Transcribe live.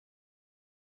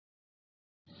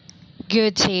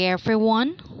Good day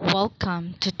everyone.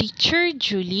 Welcome to Teacher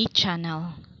Julie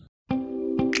channel.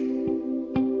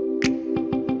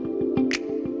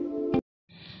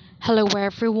 Hello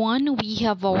everyone. We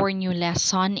have our new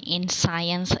lesson in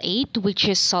Science 8 which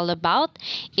is all about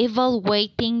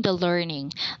evaluating the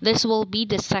learning. This will be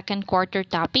the second quarter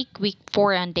topic, week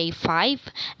 4 and day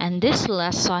 5, and this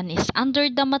lesson is under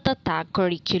the MATATAG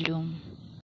curriculum.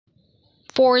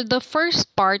 For the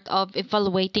first part of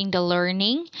evaluating the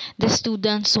learning, the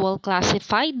students will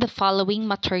classify the following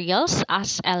materials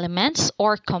as elements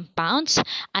or compounds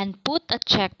and put a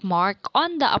check mark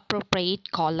on the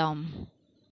appropriate column.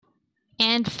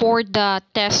 And for the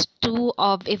test 2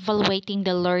 of evaluating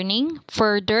the learning,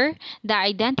 further, the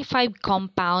identified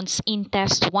compounds in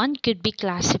test 1 could be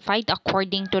classified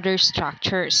according to their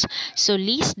structures. So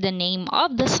list the name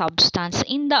of the substance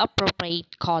in the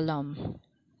appropriate column.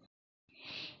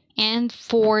 And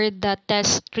for the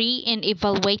test 3 in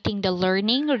evaluating the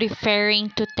learning,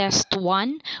 referring to test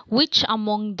 1, which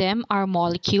among them are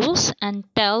molecules, and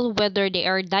tell whether they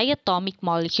are diatomic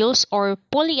molecules or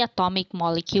polyatomic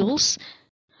molecules,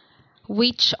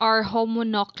 which are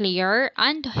homonuclear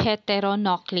and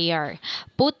heteronuclear.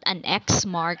 Put an X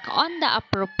mark on the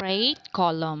appropriate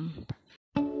column.